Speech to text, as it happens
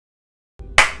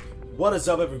What is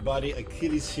up, everybody?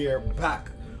 Achilles here,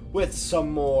 back with some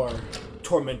more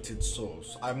Tormented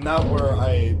Souls. I'm not where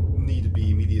I need to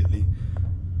be immediately,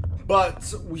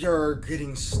 but we are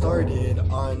getting started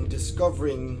on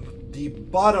discovering the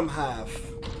bottom half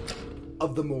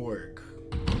of the morgue,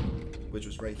 which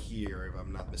was right here, if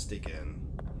I'm not mistaken.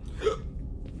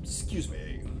 Excuse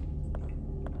me.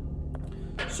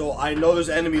 So I know there's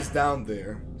enemies down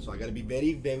there, so I gotta be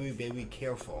very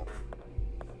careful.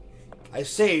 I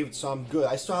saved, so I'm good.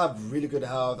 I still have really good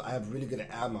health. I have really good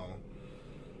ammo.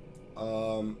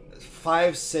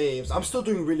 5 saves. I'm still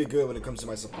doing really good when it comes to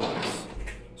my supplies,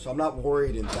 so I'm not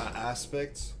worried in that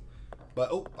aspect. But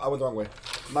oh, I went the wrong way.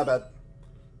 My bad.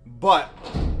 But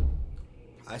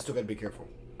I still gotta be careful.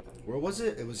 Where was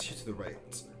it? It was here to the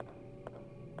right.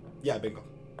 Yeah, bingo.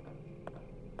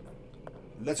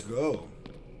 Let's go.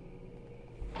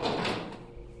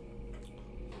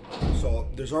 So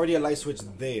there's already a light switch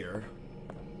there.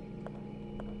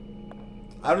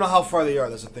 I don't know how far they are,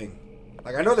 that's the thing.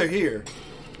 Like, I know they're here.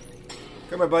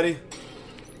 Come here, buddy.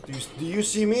 Do you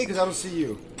see me? Because I don't see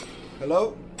you.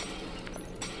 Hello?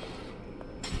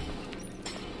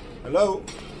 Hello?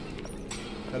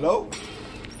 Hello?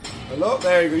 Hello?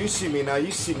 There you go. You see me now.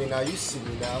 You see me now. You see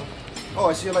me now. Oh,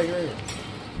 I see you like right here.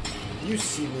 You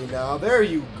see me now. There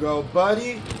you go,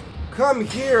 buddy. Come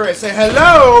here and say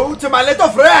hello to my little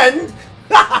friend.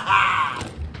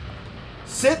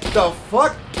 Sit the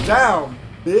fuck down,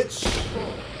 bitch.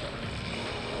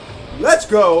 Let's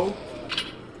go.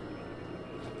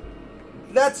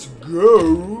 Let's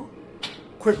go.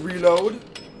 Quick reload.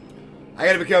 I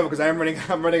gotta be careful because I'm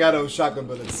running out of shotgun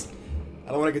bullets. I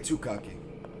don't want to get too cocky.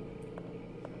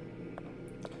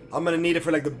 I'm gonna need it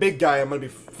for like the big guy. I'm gonna be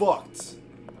fucked.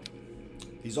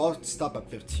 These all stop at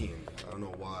 15. I don't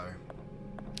know why.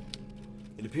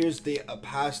 It appears they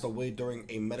passed away during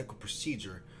a medical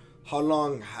procedure. How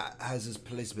long has this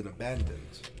place been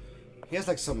abandoned? He has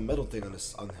like some metal thing on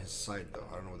his side though.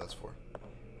 I don't know what that's for.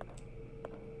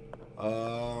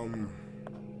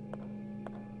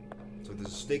 So there's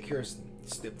a stake here.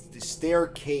 The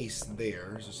staircase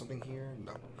there. Is there something here?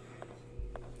 No.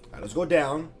 Alright, let's go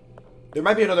down. There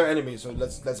might be another enemy, so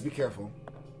let's be careful.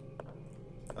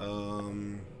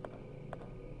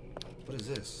 What is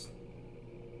this?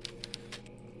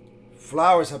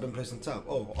 Flowers have been placed on top.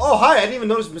 Oh, hi! I didn't even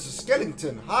notice Mr.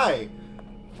 Skellington. Hi.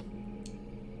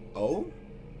 Oh.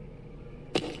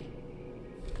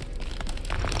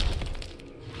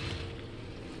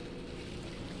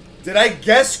 Did I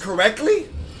guess correctly?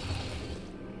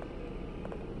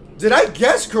 Did I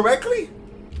guess correctly?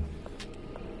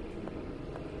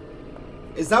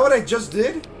 Is that what I just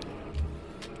did?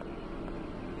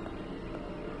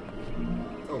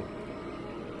 Oh.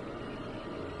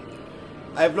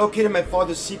 I have located my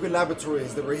father's secret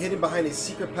laboratories that were hidden behind a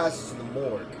secret passage in the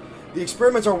morgue. The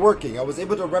experiments are working. I was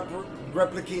able to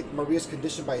replicate Maria's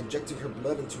condition by injecting her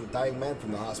blood into a dying man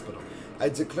from the hospital. I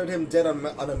declared him dead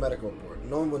on a medical report.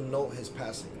 No one will know his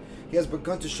passing. He has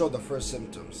begun to show the first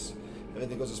symptoms. If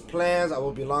everything goes as planned, I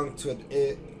will be able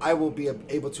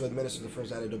to administer the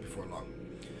first antidote before long.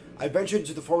 I ventured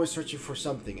into the forest searching for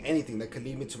something, anything that could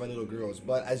lead me to my little girls,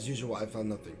 but as usual, I found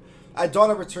nothing. At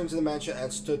dawn, I returned to the mansion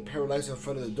and stood paralyzed in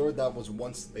front of the door that was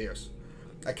once theirs.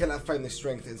 I cannot find the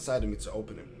strength inside of me to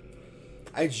open it.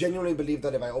 I genuinely believe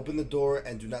that if I open the door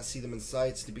and do not see them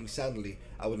inside, sleeping soundly,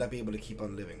 I would not be able to keep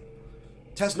on living.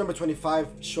 Test number 25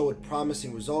 showed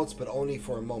promising results, but only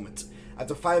for a moment.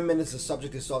 After 5 minutes, the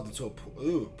subject dissolved into a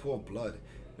pool of blood.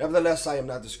 Nevertheless, I am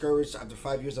not discouraged. After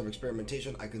 5 years of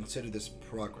experimentation, I consider this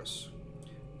progress.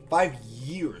 5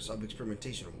 years of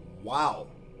experimentation. Wow.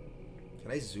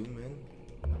 Can I zoom in?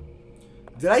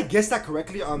 Did I guess that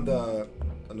correctly on the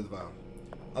vial?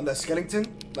 On the Skellington?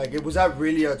 Like, was that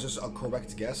really just a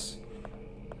correct guess?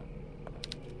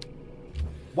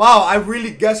 Wow, I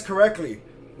really guessed correctly.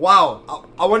 Wow.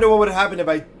 I wonder what would have happened if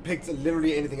I picked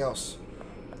literally anything else.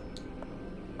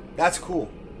 That's cool.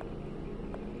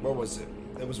 Where was it?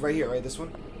 It was right here, right? This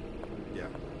one? Yeah.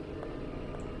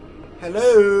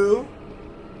 Hello?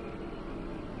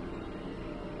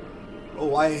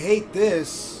 Oh, I hate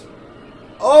this.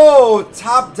 Oh,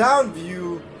 top-down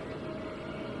view.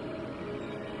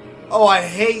 Oh, I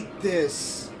hate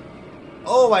this.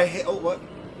 Oh, I hate... Oh, what?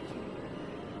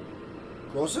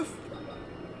 Corrosive?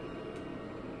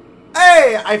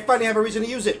 Hey! I finally have a reason to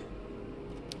use it.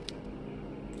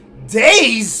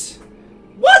 Days?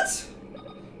 What?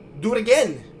 Do it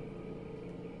again.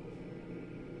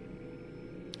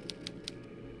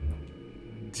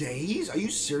 Days? Are you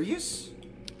serious?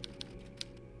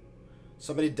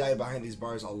 Somebody died behind these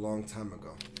bars a long time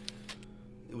ago.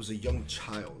 It was a young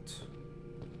child.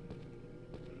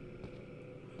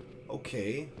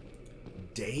 Okay.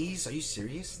 Days? Are you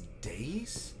serious?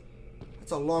 Days?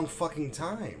 That's a long fucking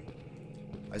time.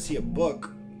 I see a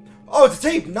book. Oh, it's a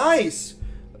tape! Nice!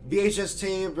 VHS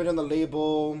tape, written on the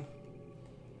label.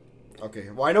 Okay,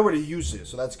 well I know where to use it,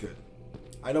 so that's good.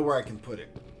 I know where I can put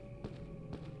it.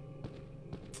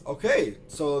 Okay,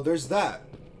 so there's that.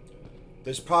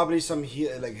 There's probably some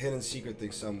like hidden secret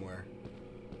thing somewhere.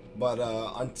 But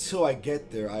until I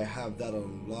get there, I have that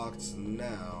unlocked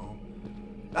now.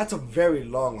 That's a very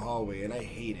long hallway, and I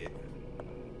hate it.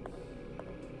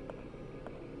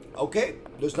 Okay,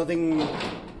 there's nothing...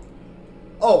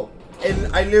 Oh,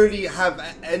 and I literally have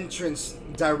an entrance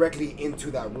directly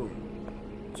into that room.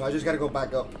 So I just gotta go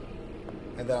back up,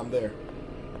 and then I'm there.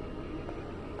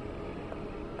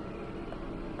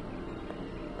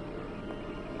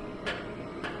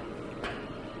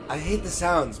 I hate the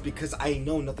sounds because I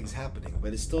know nothing's happening,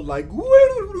 but it's still like...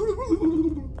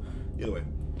 Either way.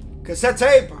 Cassette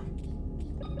tape!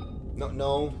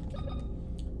 No.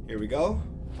 Here we go.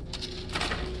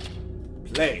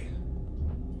 Play.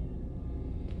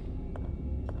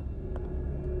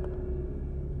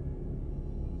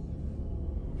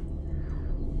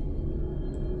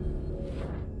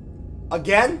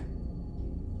 Again?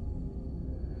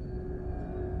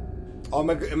 Oh,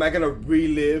 am I gonna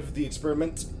relive the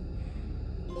experiment?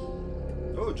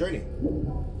 Oh, journey.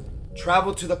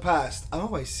 Travel to the past.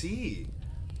 Oh, I see.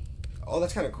 Oh,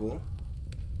 that's kind of cool.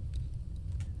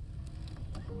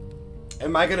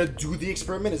 Am I gonna do the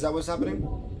experiment? Is that what's happening?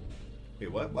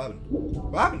 Wait, what? What happened?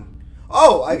 What happened?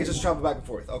 Oh, I can just travel back and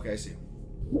forth. Okay, I see.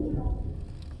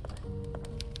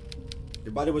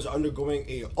 Your body was undergoing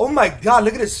a... Oh my god,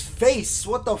 look at his face!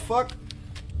 What the fuck?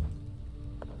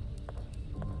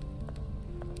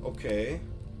 Okay.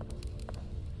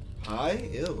 Hi?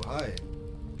 Ew, hi.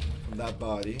 From that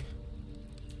body.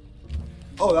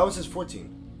 Oh, that was his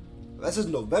 14. That says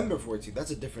November 14th.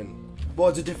 That's a different... Well,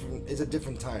 it's a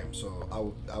different time, so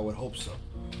I would hope so.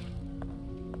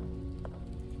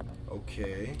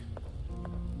 Okay.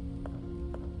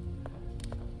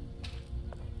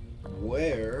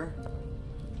 Where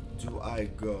do I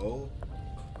go?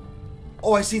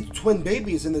 Oh, I see twin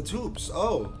babies in the tubes.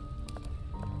 Oh.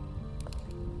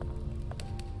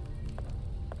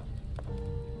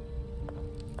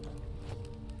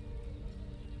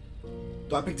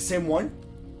 Do I pick the same one?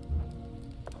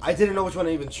 I didn't know which one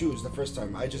to even choose the first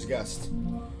time. I just guessed.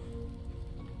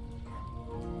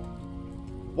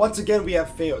 Once again, we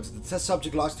have failed. The test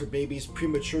subject lost her babies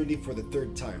prematurely for the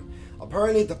third time.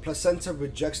 Apparently, the placenta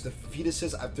rejects the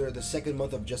fetuses after the second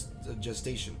month of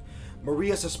gestation.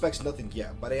 Maria suspects nothing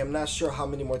yet, but I am not sure how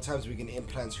many more times we can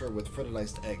implant her with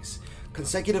fertilized eggs.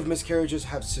 Consecutive miscarriages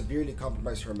have severely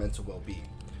compromised her mental well-being.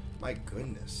 My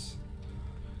goodness.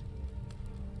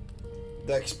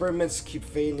 The experiments keep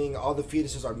failing, all the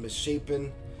fetuses are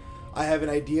misshapen. I have an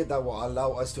idea that will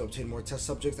allow us to obtain more test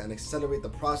subjects and accelerate the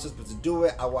process, but to do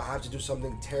it, I will have to do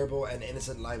something terrible and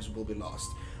innocent lives will be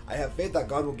lost. I have faith that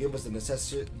God will give us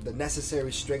the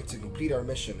necessary strength to complete our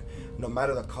mission, no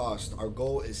matter the cost. Our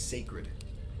goal is sacred.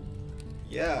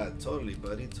 Yeah, totally,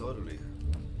 buddy, totally.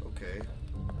 Okay.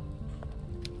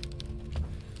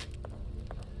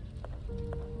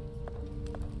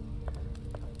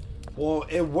 Well,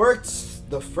 it worked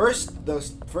the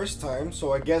first time,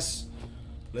 so I guess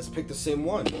let's pick the same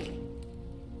one.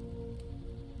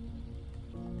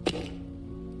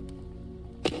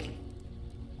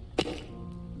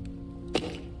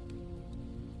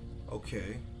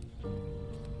 Okay.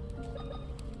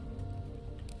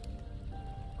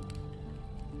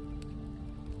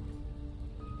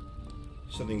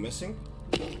 Something missing?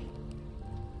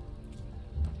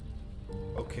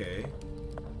 Okay.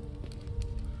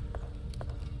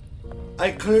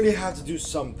 I clearly have to do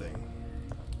something.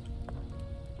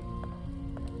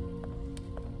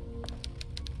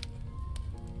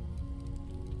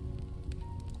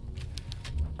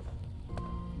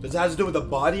 Does it have to do with the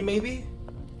body, maybe?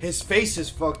 His face is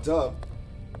fucked up.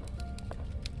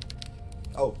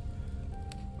 Oh.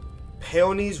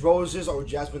 Peonies, roses, or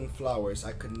jasmine flowers.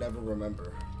 I could never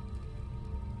remember.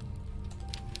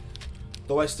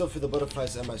 Though I still feel the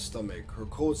butterflies in my stomach. Her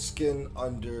cold skin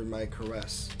under my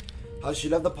caress. How she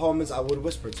loved the poems, I would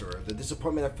whisper to her. The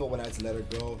disappointment I felt when I had to let her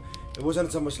go. It wasn't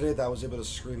until much later that I was able to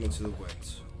scream into the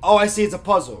wind. Oh, I see. It's a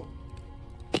puzzle.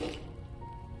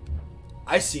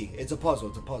 I see. It's a puzzle.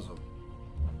 It's a puzzle.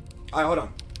 Alright, hold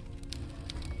on.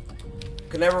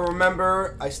 Can never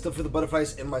remember. I still feel the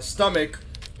butterflies in my stomach.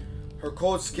 Her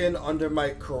cold skin under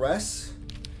my caress.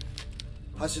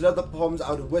 How she loved the poems,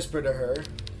 I would whisper to her.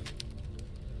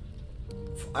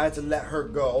 I had to let her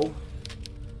go.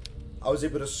 I was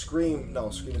able to scream. No,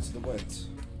 scream into the wind.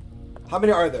 How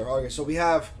many are there? Okay, so we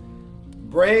have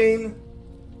brain,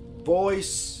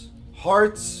 voice,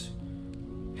 heart,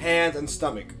 hand, and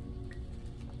stomach.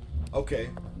 Okay.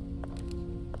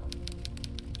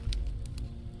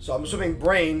 So I'm assuming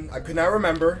brain, I could not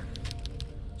remember.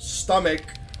 Stomach,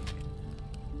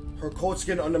 her cold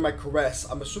skin under my caress.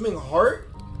 I'm assuming heart.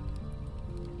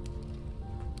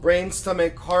 Brain,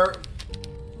 stomach, heart.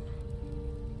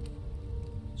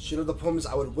 She loved the poems,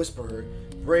 I would whisper her.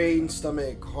 Brain,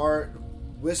 stomach, heart,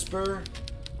 whisper,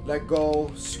 let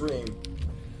go, scream.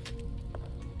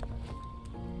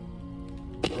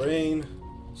 Brain,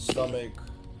 stomach,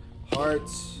 heart,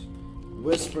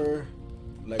 whisper,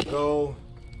 let go,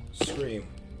 scream.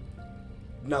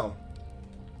 No.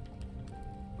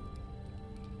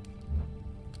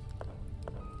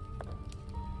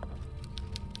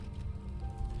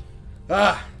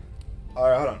 Ah!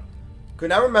 Alright, hold on. Could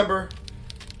not remember.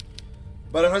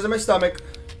 But it was in my stomach.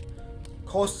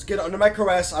 Cold skin under my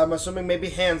caress. I'm assuming maybe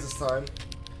hands this time.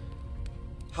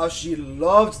 How she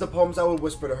loves the poems I would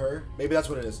whisper to her. Maybe that's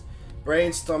what it is.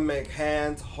 Brain, stomach,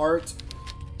 hand, heart.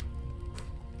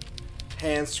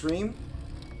 Hand, scream.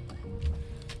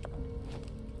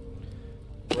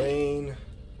 Brain,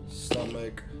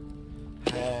 stomach,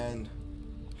 hand,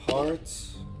 heart,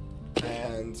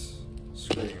 hand,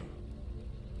 scream.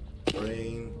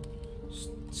 Brain,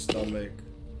 stomach,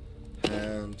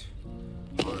 hand,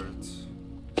 heart,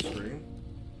 scream.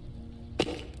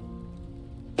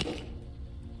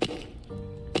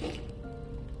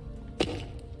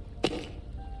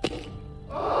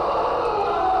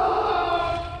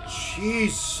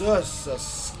 Jesus, that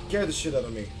scared the shit out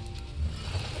of me.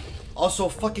 Also,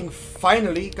 fucking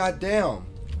finally, goddamn.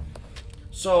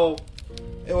 So,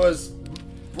 it was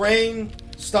brain,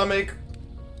 stomach,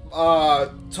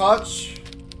 touch,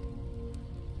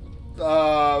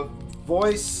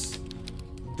 voice.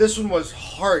 This one was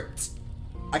heart.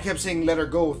 I kept saying let her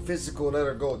go, physical, let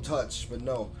her go, touch, but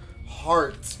no,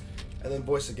 heart, and then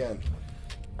voice again.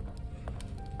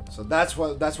 So that's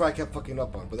why I kept fucking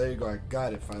up on. But there you go, I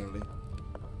got it finally.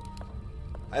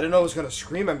 I didn't know it was gonna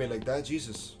scream at me like that.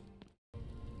 Jesus.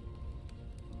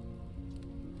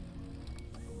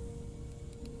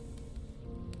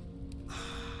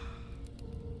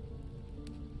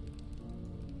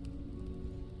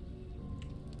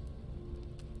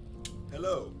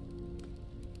 Hello.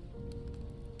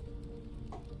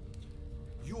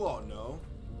 You all know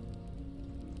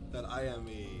that I am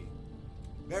a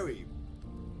very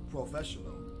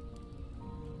professional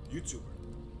YouTuber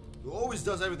who always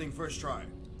does everything first try.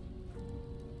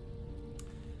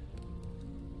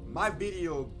 My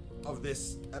video of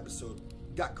this episode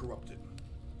got corrupted.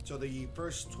 So the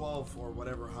first 12 or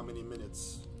whatever how many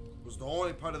minutes was the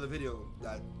only part of the video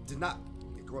that did not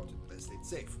get corrupted, that stayed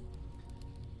safe.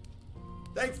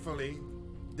 Thankfully,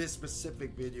 this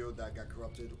specific video that got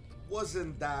corrupted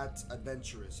wasn't that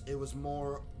adventurous. It was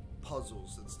more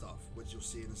puzzles and stuff, which you'll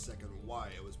see in a second why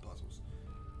it was puzzles.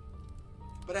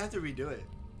 But I had to redo it.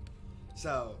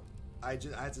 So I had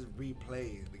to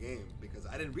replay the game because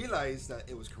I didn't realize that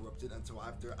it was corrupted until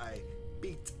after I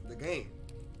beat the game.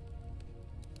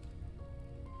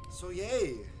 So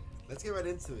yay! Let's get right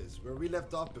into this. Where we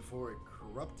left off before it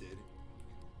corrupted,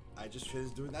 I just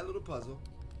finished doing that little puzzle,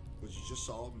 which you just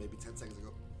saw maybe 10 seconds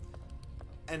ago.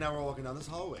 And now we're walking down this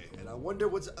hallway, and I wonder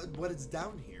what is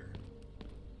down here.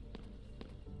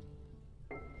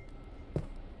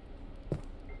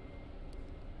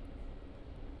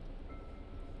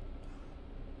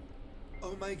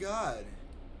 Oh my god.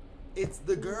 It's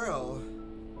the girl.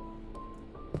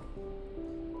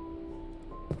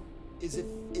 Is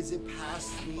it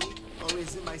past me or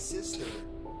is it my sister?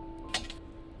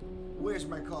 Where's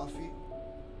my coffee?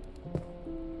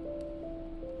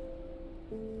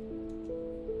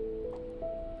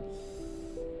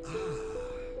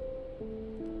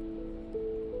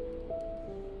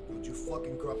 Don't you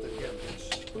fucking corrupt it again,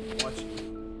 bitch. I'm watching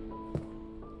you.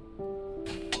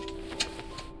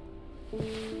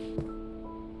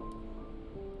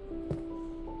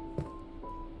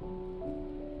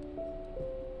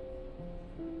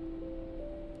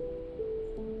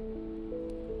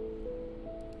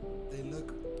 They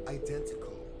look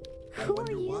identical. I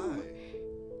wonder why.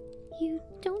 You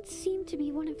don't seem to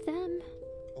be one of them.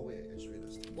 Oh wait, I just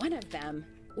realized. One of them?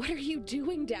 What are you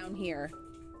doing down here?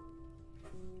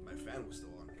 My fan was still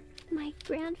on. My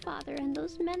grandfather and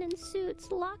those men in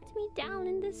suits locked me down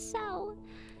in this cell.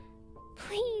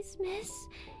 Please, miss,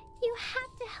 you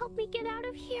have to help me get out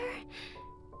of here.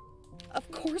 Of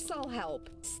course I'll help.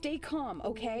 Stay calm,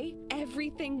 okay?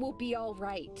 Everything will be all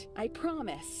right. I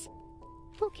promise.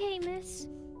 Okay, miss.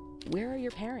 Where are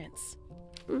your parents?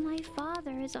 My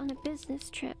father is on a business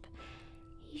trip.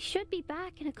 He should be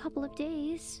back in a couple of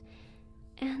days.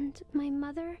 And my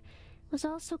mother was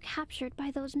also captured by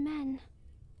those men.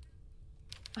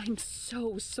 I'm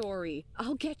so sorry.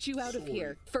 I'll get you out of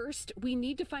here. First, we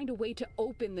need to find a way to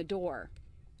open the door.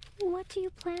 What do you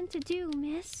plan to do,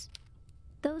 miss?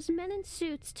 Those men in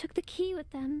suits took the key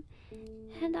with them,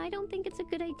 and I don't think it's a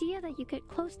good idea that you get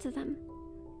close to them.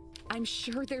 I'm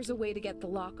sure there's a way to get the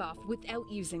lock off without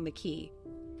using the key.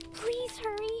 Please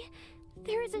hurry.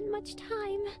 There isn't much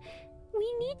time.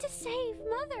 We need to save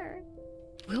Mother.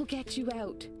 We'll get you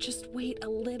out. Just wait a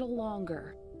little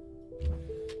longer.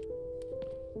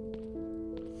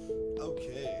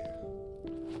 Okay.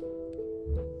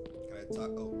 Can I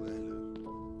talk? Oh, hello.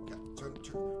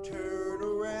 Turn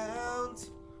around.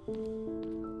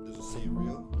 Does it say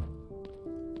real?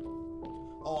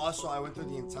 Oh, also, I went through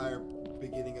the entire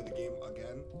beginning of the game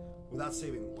again without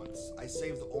saving once. I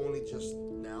saved only just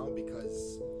now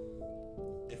because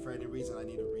if for any reason I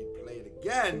need to replay it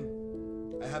again,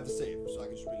 I have to save, so I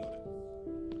can just reload it.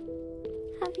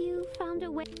 Have you found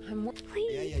a way?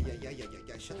 Please. Yeah.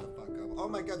 Shut the fuck up. Oh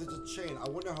my god, there's a chain. I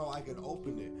wonder how I can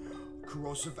open it.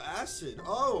 Corrosive acid.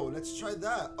 Oh, let's try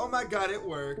that. Oh my god, it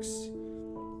works.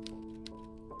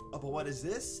 Oh, but what is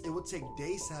this? It will take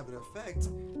days to have an effect.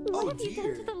 What have you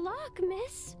done to the lock,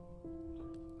 miss?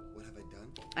 What have I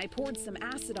done? I poured some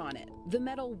acid on it. The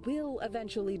metal will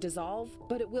eventually dissolve,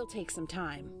 but it will take some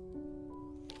time.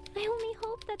 I only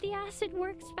hope that the acid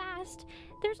works fast.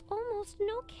 There's almost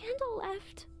no candle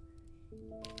left.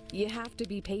 You have to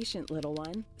be patient, little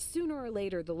one. Sooner or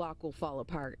later, the lock will fall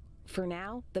apart. For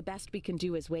now, the best we can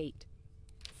do is wait.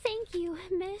 Thank you,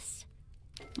 miss.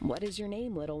 What is your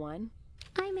name, little one?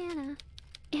 I'm Anna.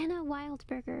 Anna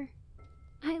Wildberger.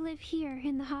 I live here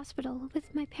in the hospital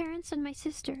with my parents and my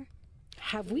sister.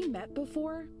 Have we met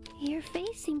before? Your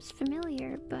face seems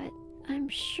familiar, but I'm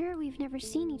sure we've never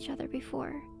seen each other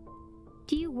before.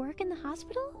 Do you work in the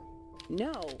hospital?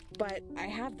 No, but I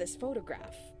have this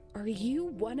photograph. Are you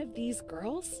one of these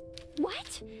girls?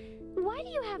 What? Why do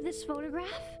you have this photograph?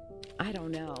 I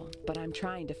don't know, but I'm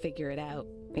trying to figure it out.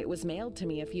 It was mailed to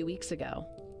me a few weeks ago.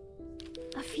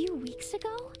 A few weeks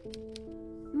ago?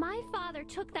 My father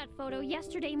took that photo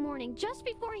yesterday morning, just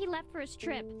before he left for his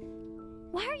trip.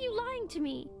 Why are you lying to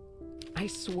me? I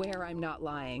swear I'm not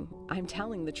lying. I'm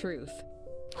telling the truth.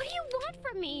 What do you want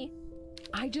from me?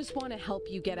 I just want to help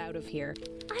you get out of here.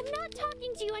 I'm not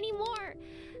talking to you anymore.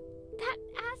 That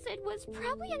acid was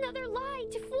probably another lie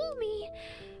to fool me.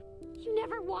 You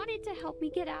never wanted to help me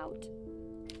get out.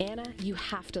 Anna, you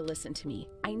have to listen to me.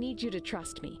 I need you to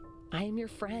trust me. I am your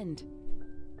friend.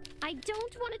 I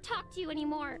don't want to talk to you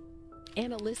anymore.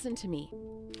 Anna, listen to me.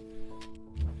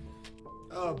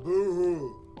 Oh,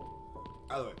 boo-hoo.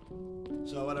 Either way.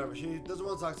 So, whatever. She doesn't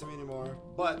want to talk to me anymore,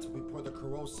 but we pour the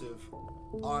corrosive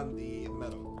on the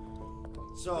metal.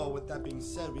 So, with that being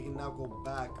said, we can now go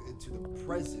back into the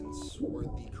presence where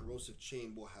the corrosive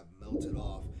chain will have melted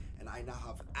off, and I now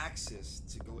have access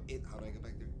to go in. How do I get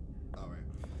back there? Alright.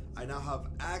 I now have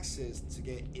access to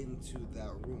get into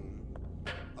that room,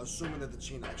 assuming that the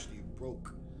chain actually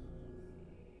broke.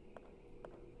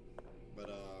 But,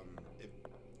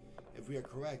 if we are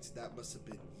correct, that must have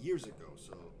been years ago,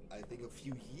 so I think a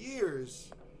few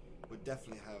years would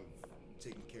definitely have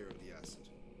taken care of the acid.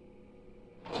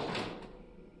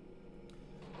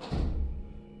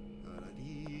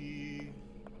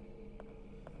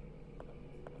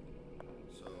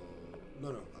 So, no,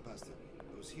 I passed it.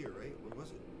 It was here, right? Where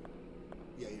was it?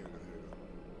 Yeah, here we go.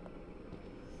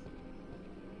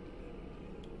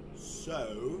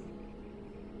 So,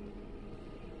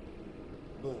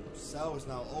 boom. Cell is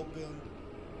now open.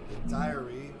 The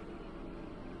diary.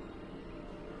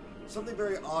 Something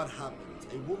very odd happened.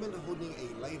 A woman holding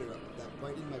a lighter that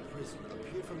brightened my prison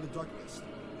appeared from the darkness.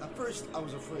 At first, I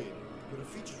was afraid, but her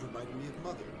features reminded me of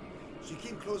Mother. She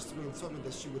came close to me and told me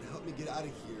that she would help me get out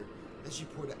of here. Then she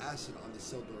poured the acid on the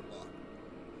cell door lock.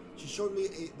 She showed me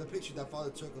the picture that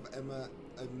Father took of Emma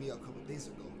and me a couple days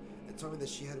ago, and told me that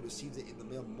she had received it in the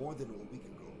mail more than a week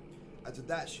ago. After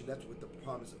that, she left with the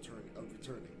promise of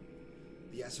returning.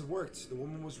 The acid worked. The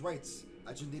woman was right.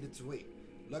 I just needed to wait.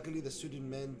 Luckily, the student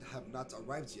men have not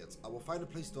arrived yet. I will find a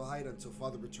place to hide until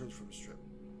Father returns from his trip.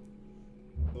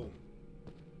 Boom.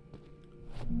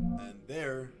 And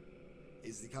there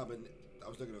is the combination. I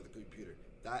was looking at the computer.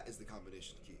 That is the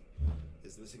combination key.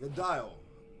 It's missing a dial,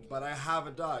 but I have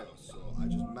a dial, so I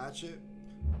just match it.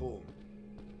 Boom.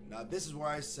 Now this is where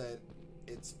I said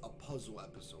it's a puzzle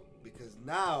episode, because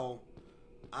now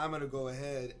I'm gonna go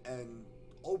ahead and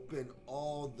open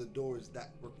all the doors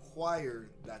that require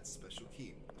that special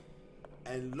key.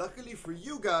 And luckily for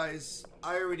you guys,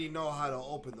 I already know how to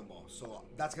open them all. So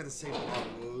that's going to save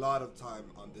a lot of time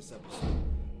on this episode.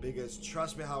 Because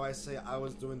trust me how I say, I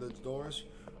was doing the doors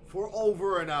for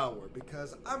over an hour.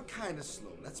 Because I'm kind of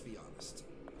slow, let's be honest.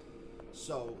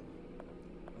 So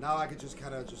now I could just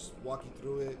kind of just walk you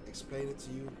through it, explain it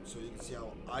to you. So you can see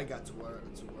how I got to where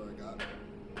I got.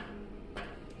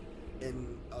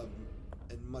 In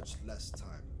much less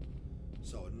time.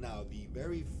 So now the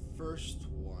very first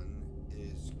one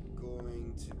is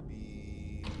going to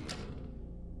be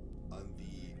on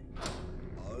the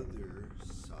other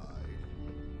side,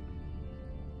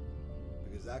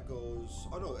 because that goes,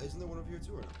 oh no, isn't there one over here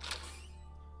too or not?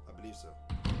 I believe so.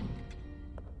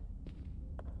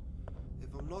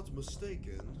 If I'm not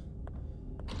mistaken,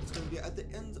 it's going to be at the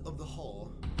end of the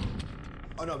hall.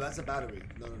 Oh no, that's a battery.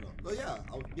 No. Oh yeah,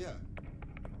 yeah.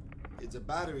 It's a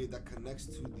battery that connects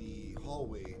to the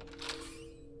hallway.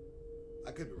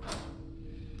 I could be wrong.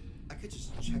 I could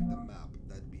just check the map.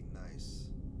 That'd be nice.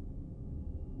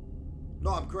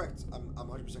 No, I'm correct. I'm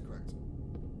 100% correct.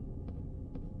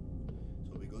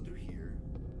 So we go through here.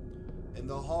 In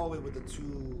the hallway with the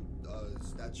two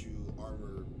statue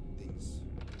armor things.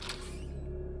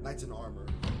 Knights in armor.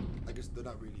 I guess they're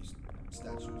not really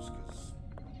statues, because...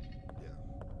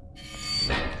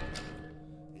 yeah.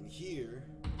 In here...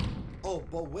 oh,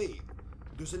 but wait.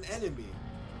 There's an enemy.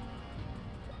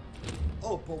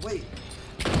 Oh, but wait.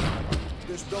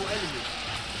 There's no enemy.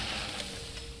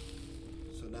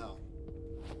 So now.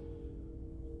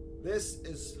 This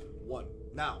is one.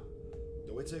 Now,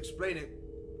 the way to explain it,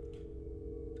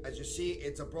 as you see,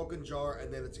 it's a broken jar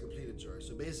and then it's a completed jar.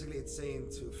 So basically it's saying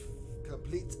to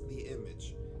complete the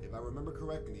image. If I remember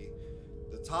correctly,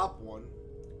 the top one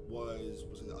was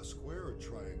it a square or a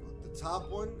triangle? The top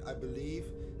one, I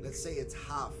believe, let's say it's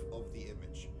half of the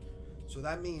image. So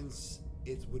that means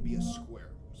it would be a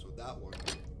square. So that one,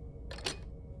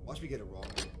 watch me get it wrong.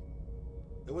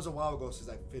 It was a while ago since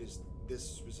I finished this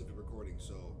specific recording,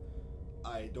 so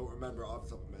I don't remember off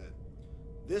the top of my head.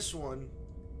 This one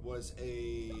was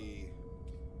a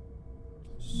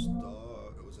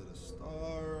star. Was it a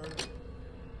star?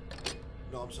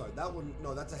 No, I'm sorry. That one,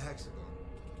 no, that's a hexagon.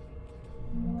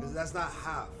 Because that's not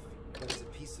half, but it's a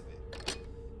piece of it.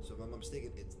 So if I'm not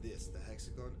mistaken, it's this, the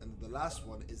hexagon. And the last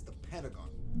one is the pentagon.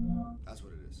 That's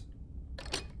what it is.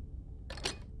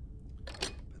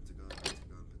 Pentagon,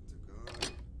 pentagon,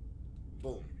 pentagon.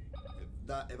 Boom.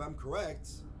 If I'm correct,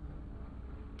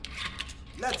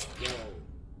 let's go.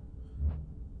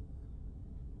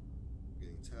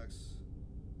 Getting text.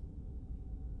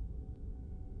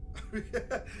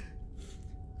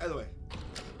 Either way.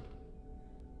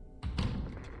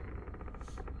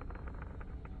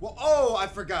 Well, oh, I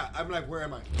forgot. I'm like, where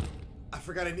am I? I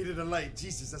forgot I needed a light.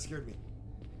 Jesus, that scared me.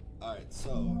 Alright,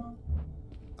 so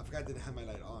I forgot I didn't have my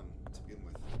light on to begin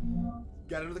with.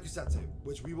 Got another cassette tape,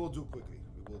 which we will do quickly.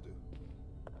 We will do.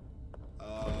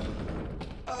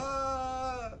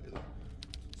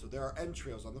 So there are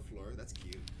entrails on the floor. That's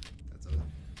cute. That's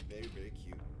very, very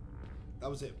cute. That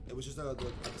was it. It was just a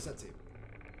cassette tape.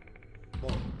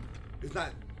 Well, it's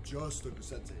not just a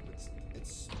cassette tape.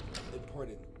 It's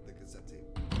important, the cassette tape.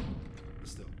 But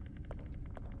still.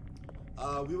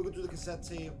 We will go through the cassette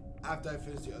tape after I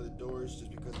finish the other doors,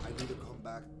 just because I need to come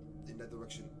back in that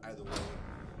direction either way.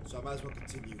 So I might as well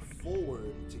continue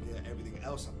forward to get everything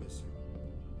else I'm missing.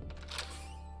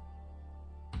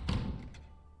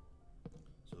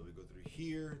 So we go through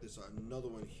here. There's another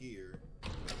one here.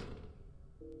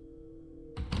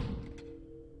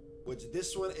 Which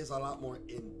this one is a lot more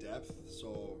in depth,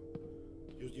 so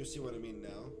you see what I mean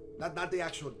now. Not the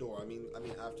actual door. I mean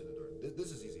after the door.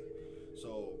 This is easy.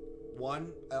 So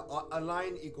a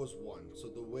line equals 1. So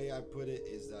the way I put it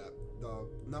is that the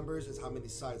numbers is how many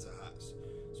sides it has.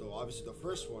 So obviously the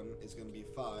first one is going to be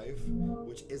 5,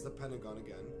 which is the pentagon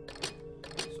again.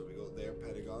 So we go there,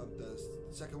 pentagon. The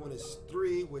second one is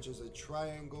 3, which is a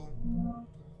triangle.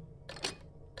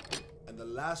 And the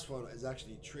last one is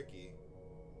actually tricky.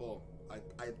 Well,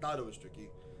 I thought it was tricky.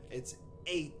 It's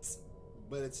 8,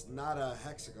 but it's not a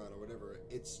hexagon or whatever.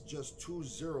 It's just 2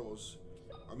 zeros.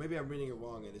 Or maybe I'm reading it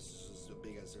wrong and it's just a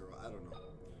big as 0. I don't know.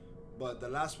 But the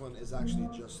last one is actually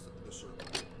just the circle.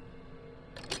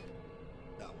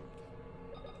 That one.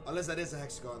 Unless that is a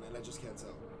hexagon and I just can't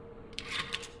tell.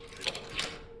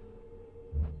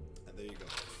 And there you go.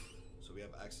 So we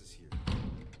have access here.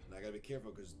 And I gotta be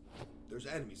careful because there's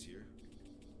enemies here.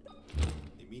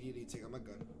 Immediately take out my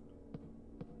gun.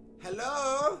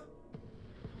 Hello?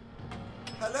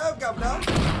 Hello, Governor?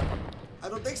 I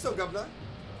don't think so, Governor.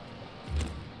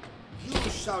 You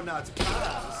shall not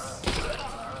pass.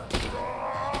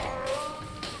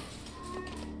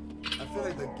 I feel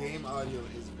like the game audio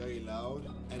is very loud,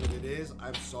 and if it is,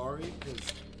 I'm sorry,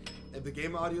 because if the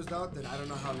game audio is loud, then I don't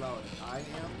know how loud I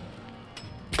am.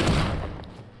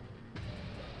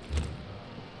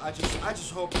 I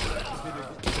just hope this video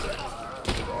gets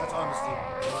corrupted. That's honestly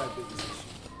my biggest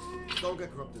issue. Don't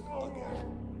get corrupted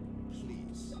again.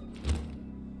 Please.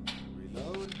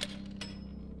 Reload.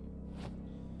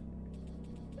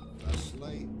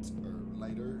 Flashlight, or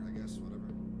lighter, I guess, whatever.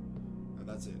 And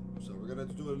that's it. So we're gonna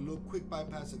do a little quick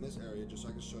bypass in this area just so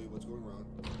I can show you what's going around.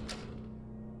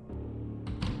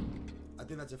 I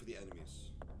think that's it for the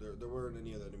enemies. There weren't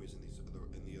any other enemies in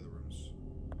the other rooms.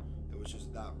 It was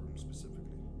just that room specifically.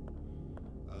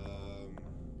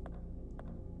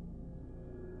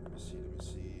 Let me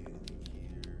see. Anything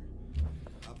here?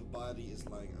 Half a body is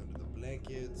lying under the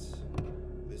blanket.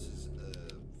 This is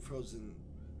frozen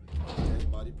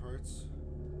dead body parts.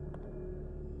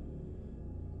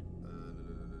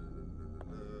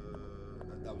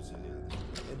 That was it,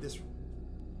 yeah. In this room.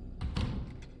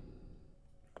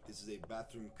 This is a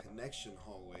bathroom connection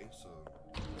hallway, so...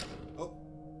 Oh!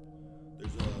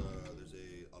 There's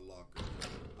a locker.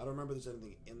 I don't remember if there's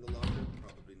anything in the locker.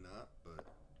 Probably not, but...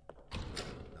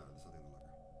 No, there's nothing in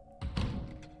the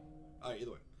locker. Alright,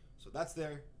 either way. So that's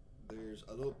there. There's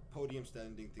a little podium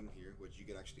standing thing here, which you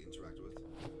can actually interact with.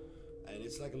 And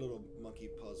it's like a little monkey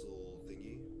puzzle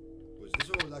thingy. Which this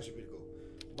one was actually pretty cool.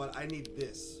 But I need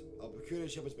this. A peculiar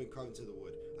shape has been carved into the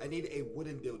wood. I need a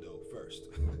wooden dildo first.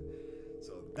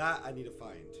 So that I need to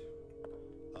find.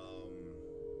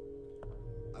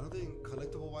 I don't think,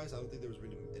 collectible wise, I don't think there was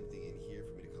really anything in here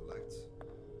for me to collect.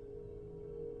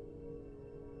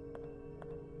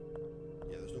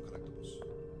 Yeah, there's no collectibles.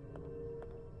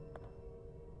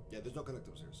 Yeah, there's no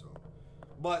collectibles here, so.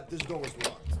 But this door was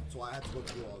locked, so I had to go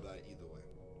through all that either way.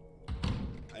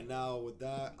 And now with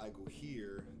that, I go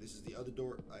here. This is the other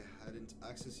door I hadn't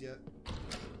accessed yet.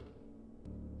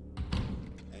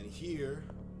 And here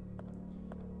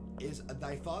is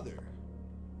thy father.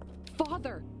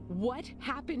 Father, what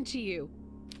happened to you?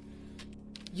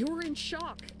 You're in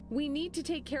shock. We need to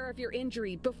take care of your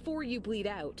injury before you bleed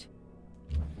out.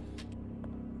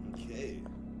 Okay.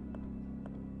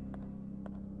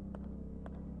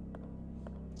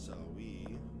 So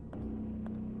we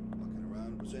walking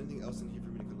around. Was there anything else in here for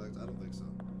me to collect? I don't think so.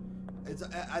 It's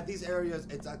at these areas.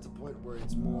 It's at the point where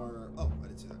it's more. Oh, I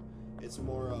didn't see that. It's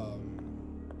more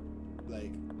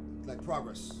like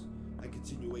progress and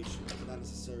continuation, not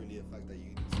necessarily a fact that you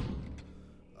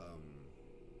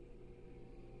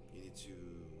need to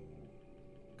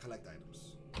collect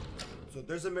items. So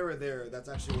there's a mirror there that's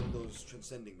actually one of those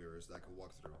transcending mirrors that I can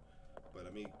walk through. But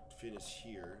let me finish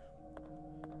here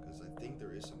because I think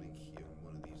there is something here in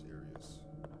one of these areas.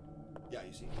 Yeah,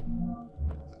 you see,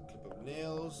 a clip of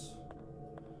nails,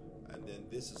 and then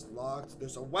this is locked.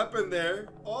 There's a weapon there.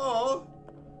 Oh,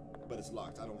 but it's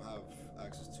locked. I don't have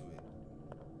access to it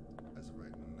as of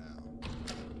right now.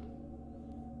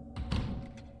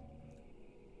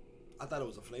 I thought it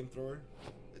was a flamethrower.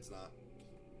 It's not.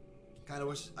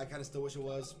 I kind of still wish it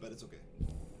was, but it's okay.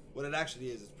 What it actually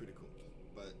is pretty cool.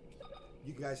 But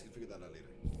you guys can figure that out later.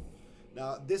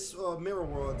 Now, this mirror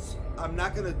worlds, I'm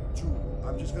not gonna do.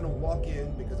 I'm just gonna walk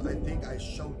in because I think I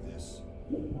showed this.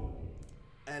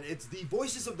 And it's the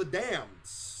Voices of the Damned.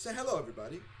 Say hello,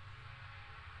 everybody.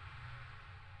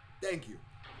 Thank you.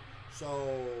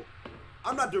 So,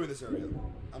 I'm not doing this area.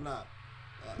 I'm not.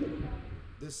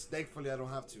 This, thankfully, I don't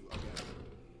have to.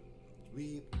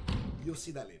 Again, you'll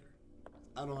see that later.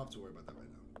 I don't have to worry about that right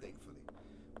now, thankfully.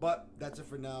 But that's it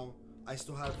for now. I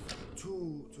still have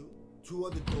two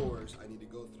other doors I need to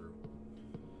go through,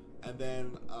 and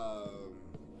then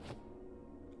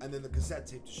the cassette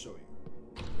tape to show you.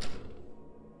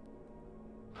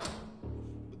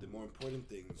 But the more important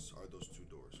things are those two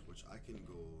doors, which I can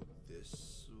go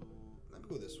this. Let me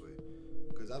go this way,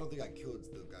 because I don't think I killed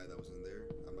the guy that was in there.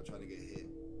 I'm not trying to get hit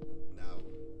now,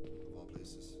 of all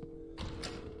places.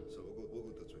 So we'll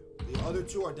go this way. The other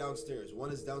two are downstairs.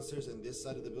 One is downstairs in this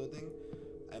side of the building,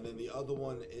 and then the other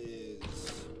one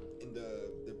is in the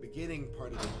beginning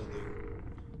part of the building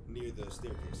near the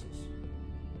staircases.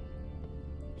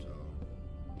 So,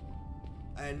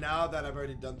 and now that I've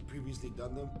already previously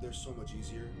done them, they're so much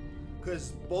easier.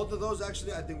 Because both of those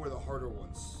actually I think were the harder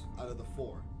ones out of the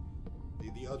four.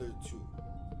 The other two.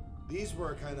 These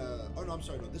were kind of, oh no, I'm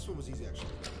sorry, no, this one was easy actually.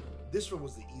 This one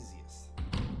was the easiest.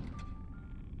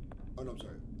 Oh no, I'm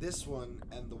sorry. This one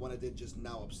and the one I did just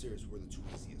now upstairs were the two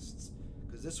easiest.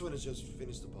 Because this one is just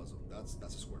finish the puzzle. That's a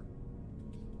square.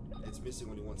 It's missing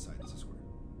only one side. It's a square.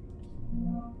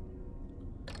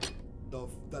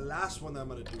 The last one that I'm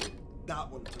gonna do, that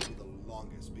one took me the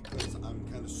longest because I'm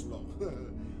kind of slow.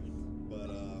 but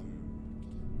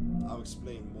I'll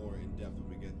explain more in depth when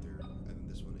we get there. And then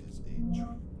this one is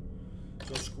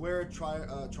so square,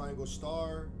 triangle,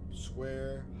 star,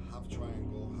 square, half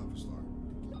triangle, half a star.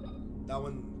 That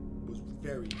one was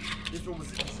very. This one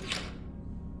was easy.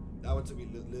 That one took me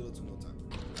little to no time.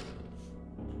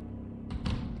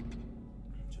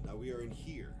 So now we are in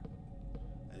here,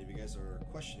 and if you guys are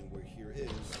questioning where here is,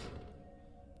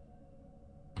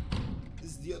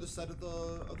 this is the other side of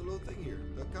the little thing here,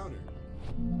 the counter.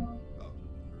 Oh,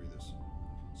 let me read this.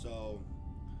 So,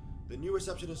 the new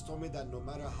receptionist told me that no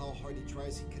matter how hard he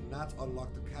tries, he cannot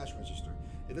unlock the cash register.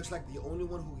 It looks like the only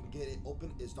one who can get it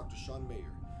open is Dr. Sean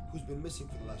Mayer, who's been missing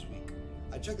for the last week.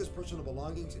 I checked his personal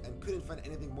belongings and couldn't find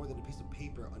anything more than a piece of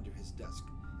paper under his desk.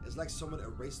 It's like someone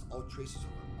erased all traces of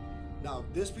him. Now,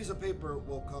 this piece of paper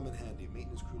will come in handy,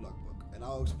 maintenance crew logbook, and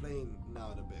I'll explain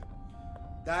now in a bit.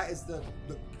 That is the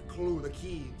clue, the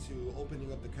key to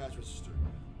opening up the cash register.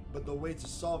 But the way to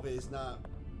solve it is not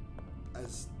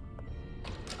as...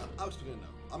 I'll explain it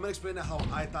now. I'm going to explain how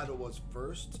I thought it was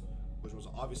first, which was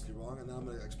obviously wrong, and then I'm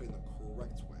going to explain the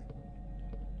correct way.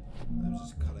 I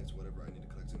just collect whatever I need to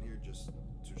collect in here just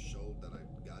to show that I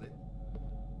got it.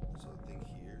 So I think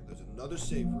here, there's another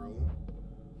save room.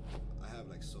 I have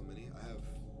like so many. I have,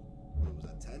 what was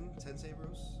that, 10 save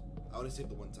rooms? I only saved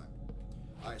the one time.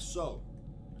 Alright, so,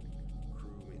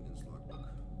 crew maintenance logbook.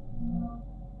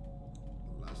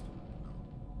 The last one, no.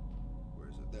 Where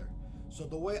is it? There. So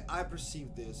the way I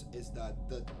perceive this is that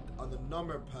on the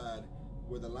number pad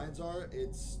where the lines are,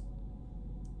 it's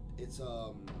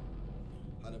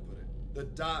how to put it? The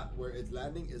dot where it's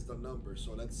landing is the number.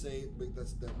 So let's say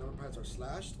that's the number pads are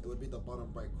slashed. It would be the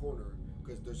bottom right corner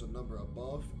because there's a number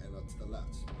above and to the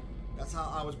left. That's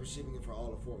how I was perceiving it for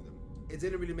all four of them. It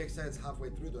didn't really make sense halfway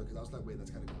through though because I was like, wait,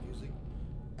 that's kind of confusing.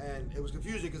 And it was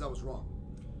confusing because I was wrong.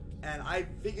 And I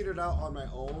figured it out on my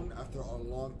own after a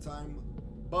long time.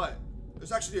 But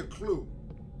there's actually a clue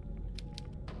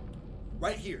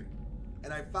right here.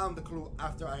 And I found the clue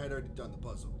after I had already done the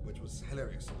puzzle, which was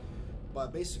hilarious.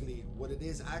 But basically, what it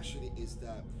is actually is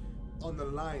that on the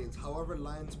lines, however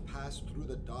lines pass through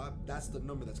the dot, that's the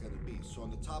number that's going to be. So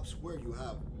on the top square, you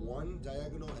have one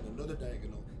diagonal and another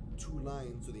diagonal, 2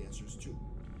 lines, so the answer is 2.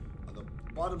 On the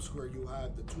bottom square, you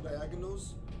have the 2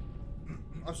 diagonals.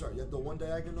 I'm sorry, you have the 1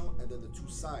 diagonal and then the 2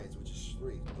 sides, which is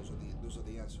 3. Those are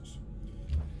the answers.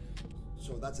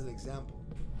 So that's an example.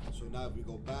 So now if we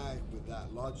go back with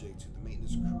that logic to the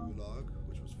maintenance crew log,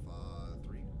 which was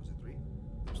 3. Was it 3?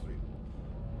 It was 3.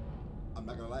 I'm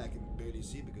not gonna lie, I can barely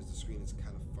see because the screen is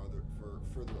kind of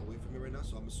further away from me right now.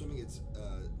 So I'm assuming it's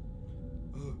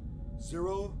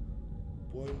 0,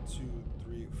 1, 2,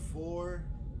 3, 4,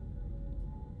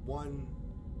 1,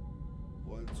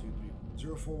 1, 2, 3,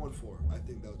 0, 4, 1, 4. I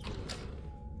think that was what it was.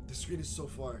 The screen is so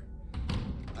far.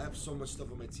 I have so much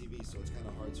stuff on my TV, so it's kind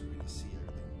of hard to really see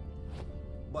everything.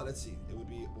 But let's see. It would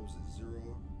be, what was it? 0,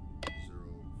 0,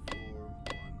 4,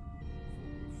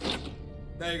 1, 4, 4.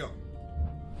 There you go.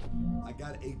 I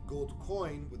got a gold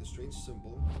coin with a strange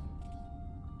symbol.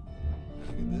 And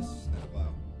I get this. And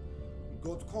wow.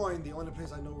 Gold coin, the only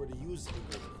place I know where to use a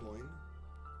gold coin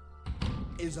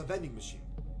is a vending machine.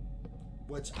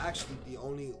 Which actually the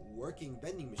only working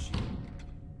vending machine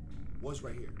was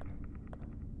right here.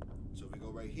 So if we go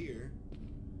right here,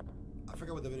 I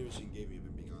forgot what the vending machine gave me, if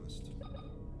I'm being honest.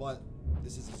 But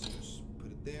this is easy. Just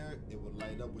put it there. It will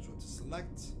light up which one to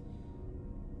select.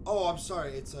 Oh, I'm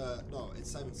sorry. It's no. It's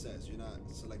Simon Says. You're not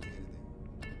selecting anything.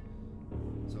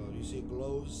 So you see it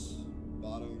glows.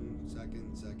 Bottom,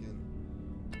 second.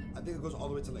 I think it goes all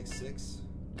the way to like 6.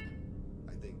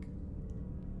 I think.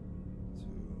 2,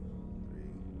 3,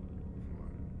 4.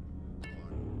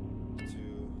 1, 2,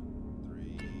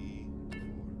 3, 4.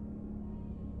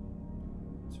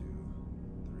 2,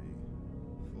 3,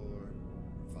 4,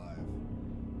 5.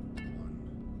 1,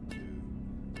 2,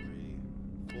 3,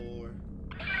 4,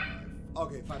 5.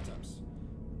 Okay, 5 times.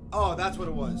 Oh, that's what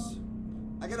it was.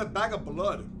 I get a bag of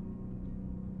blood.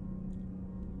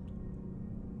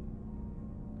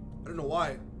 I don't know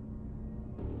why,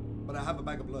 but I have a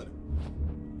bag of blood.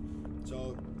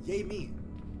 So, yay me.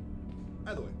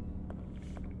 Either way.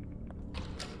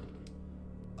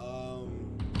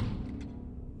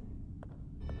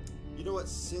 You know what?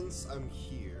 Since I'm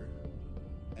here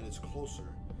and it's closer,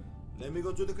 let me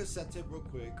go do the cassette tape real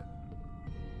quick.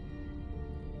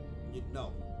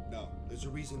 No. There's a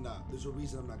reason not. There's a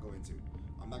reason I'm not going to.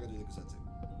 I'm not gonna do the cassette tape.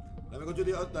 Let me go do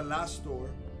the last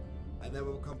store. And then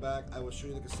we'll come back, I will show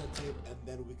you the cassette tape, and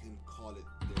then we can call it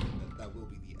there. That will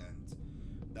be the end.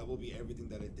 That will be everything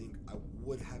that I think I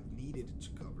would have needed to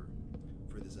cover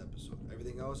for this episode.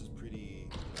 Everything else is pretty...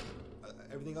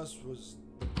 everything else was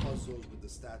the puzzles with the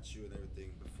statue and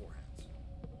everything beforehand.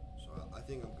 So I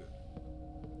think I'm good.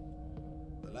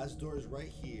 The last door is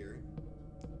right here.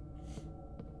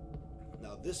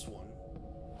 Now this one.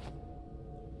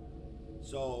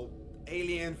 So,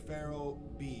 alien pharaoh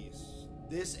beast.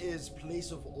 This is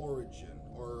place of origin,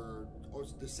 or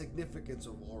the significance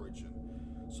of origin.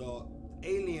 So,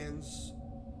 aliens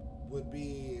would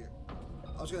be,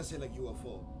 I was gonna say like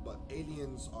UFO, but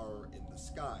aliens are in the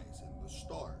skies, in the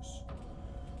stars.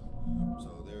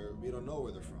 So we don't know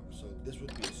where they're from. So this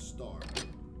would be a star.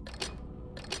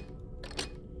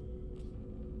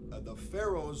 The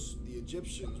pharaohs, the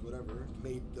Egyptians, whatever,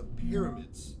 made the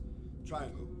pyramids.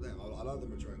 Triangle. A lot of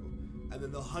them are triangle. And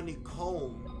then the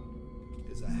honeycomb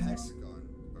is a hexagon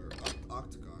or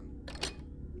octagon.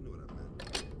 You know what I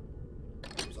meant.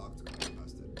 It was octagon. I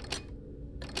passed it.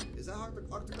 Is that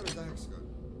octagon or is that hexagon?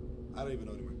 I don't even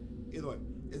know anymore. Either way,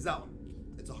 it's that one.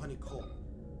 It's a honeycomb.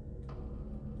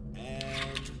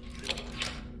 And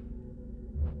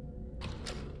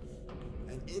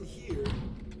in here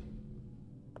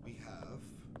we have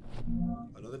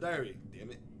another diary.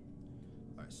 Damn it.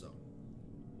 Alright, so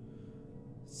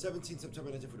 17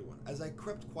 September 1941. As I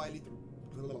crept quietly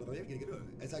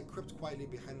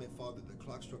behind my father, the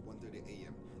clock struck 1:30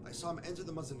 a.m. I saw him enter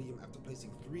the mausoleum after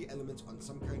placing 3 elements on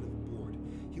some kind of board.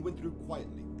 He went through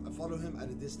quietly. I followed him at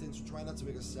a distance, trying not to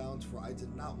make a sound, for I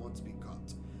did not want to be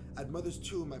caught. At mother's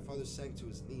tomb, my father sank to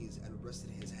his knees and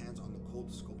rested his hands on the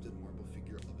cold, sculpted marble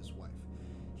figure of his wife.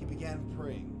 He began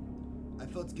praying. I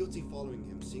felt guilty following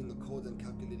him. Seeing the cold and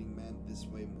calculating man this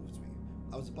way moved me.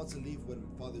 I was about to leave when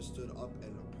father stood up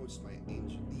and approached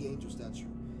the angel statue.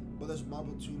 Mother's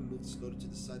marble tomb moved slowly to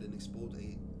the side and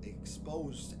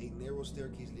exposed a narrow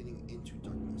staircase leading into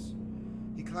darkness.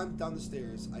 He climbed down the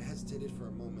stairs. I hesitated for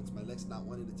a moment, my legs not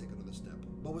wanting to take another step,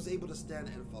 but was able to stand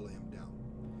and follow him down.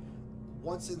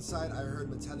 Once inside, I heard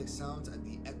metallic sounds and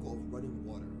the echo of running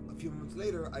water. A few moments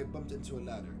later, I bumped into a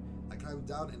ladder. I climbed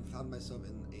down and found myself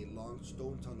in a long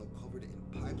stone tunnel covered in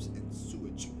pipes and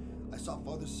sewage. I saw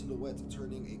father's silhouette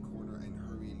turning a corner and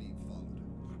hurriedly followed.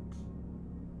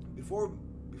 Before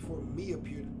me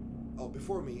appeared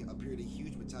a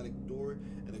huge metallic door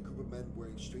and a group of men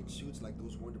wearing strange suits like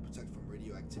those worn to protect from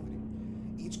radioactivity.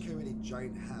 Each carried a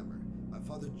giant hammer. My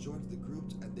father joined the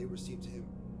group and they received him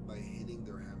by hitting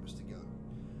their hammers together.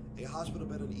 A hospital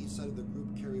bed on each side of the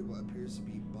group carried what appears to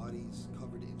be bodies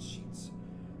covered in sheets.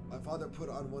 My father put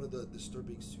on one of the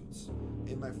disturbing suits.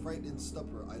 In my frightened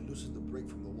stupor, I loosened the brake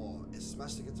from the wall. It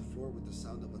smashed against the floor with the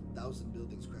sound of 1,000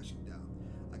 buildings crashing down.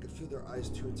 I could feel their eyes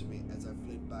turn to me as I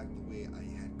fled back the way I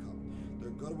had come,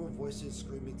 their guttural voices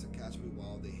screaming to catch me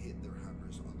while they hit their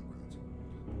hammers on the ground.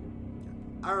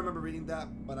 Yeah. I remember reading that,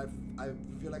 but I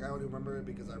feel like I only remember it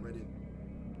because I read it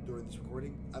during this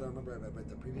recording. I don't remember if I read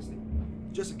that previously.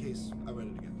 Just in case, I read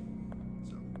it again.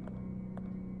 So,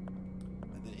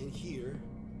 and then in here,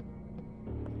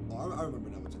 oh, I remember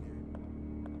now what's in here.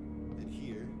 In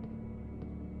here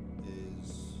is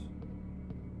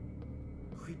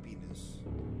creepiness.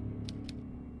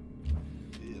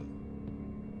 Ew.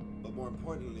 But more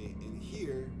importantly, in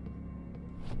here,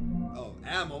 oh,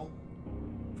 ammo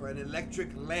for an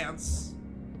electric lance.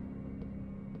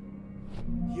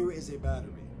 Here is a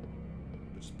battery,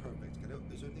 which is perfect.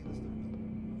 Is there anything that's there?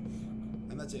 No.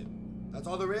 And that's it. That's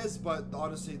all there is. But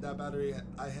honestly, that battery,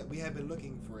 we have been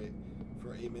looking for it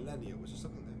for a millennia. Was there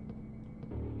something there?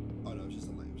 Oh no, it was just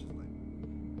a light. It was just a light.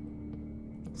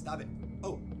 Stop it.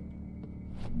 Oh.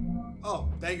 Oh,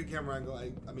 thank you, camera angle.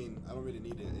 I mean, I don't really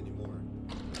need it anymore.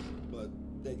 But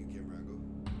thank you, camera angle.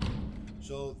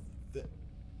 So that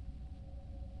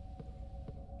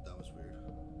was weird.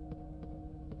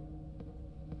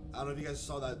 I don't know if you guys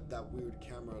saw that weird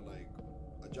camera like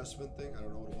adjustment thing. I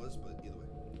don't know what it was, but either way,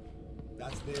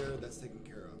 that's there. That's taken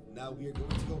care of. Now we are going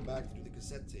to go back to do the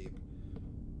cassette tape,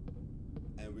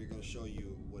 and we're going to show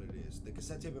you what it is. The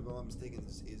cassette tape, if I'm not mistaken,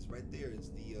 is right there. It's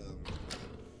the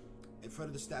in front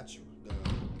of the statue,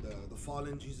 the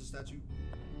fallen Jesus statue.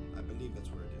 I believe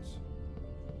that's where it is.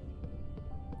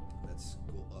 Let's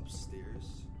go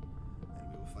upstairs,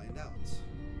 and we will find out.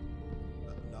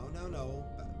 No.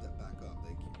 Back up.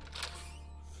 Thank you.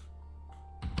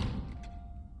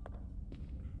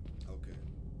 Okay.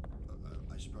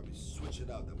 I should probably switch it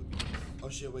out. That would be nice. Oh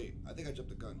shit, wait. I think I jumped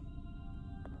the gun.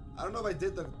 I don't know if I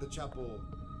did the chapel.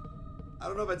 I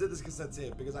don't know if I did this cassette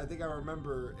tape because I think I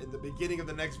remember in the beginning of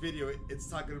the next video it's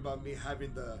talking about me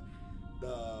having the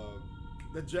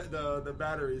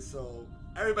battery. So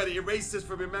everybody erase this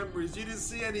from your memories. You didn't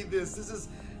see any of this. This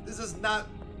is not.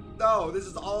 No, this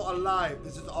is all a lie.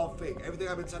 This is all fake. Everything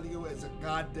I've been telling you is a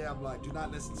goddamn lie. Do not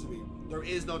listen to me. There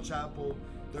is no chapel.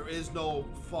 There is no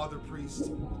father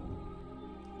priest.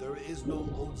 There is no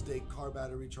old state car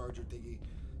battery charger thingy.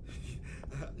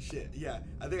 Shit, yeah.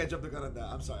 I think I jumped the gun on that.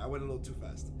 I'm sorry, I went a little too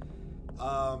fast.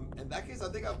 In that case, I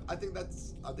think I'm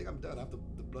done. I have the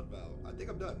blood valve. I think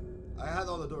I'm done. I had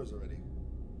all the doors already.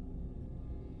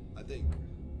 I think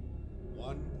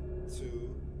 1,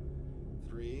 2,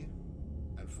 3,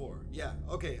 and 4. Yeah.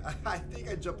 Okay. I think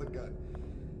I jumped the gun.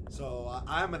 So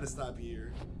I'm gonna stop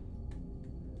here.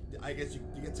 I guess you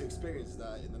get to experience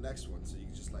that in the next one, so you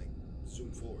can just like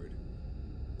zoom forward.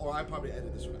 Or I probably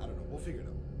edit this one. I don't know. We'll figure it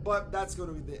out. But that's going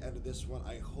to be the end of this one.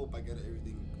 I hope I got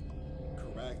everything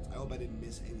correct. I hope I didn't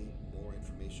miss any more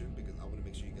information because I want to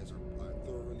make sure you guys are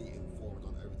thoroughly informed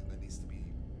on everything that needs to be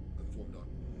informed on.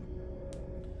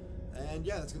 And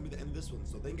yeah, that's going to be the end of this one.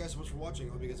 So thank you guys so much for watching.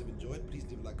 I hope you guys have enjoyed. Please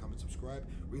leave a like, comment, subscribe,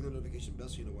 ring the notification bell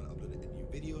so you know when I upload any new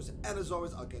videos. And as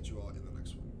always, I'll catch you all in the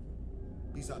next one.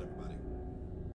 Peace out, everybody.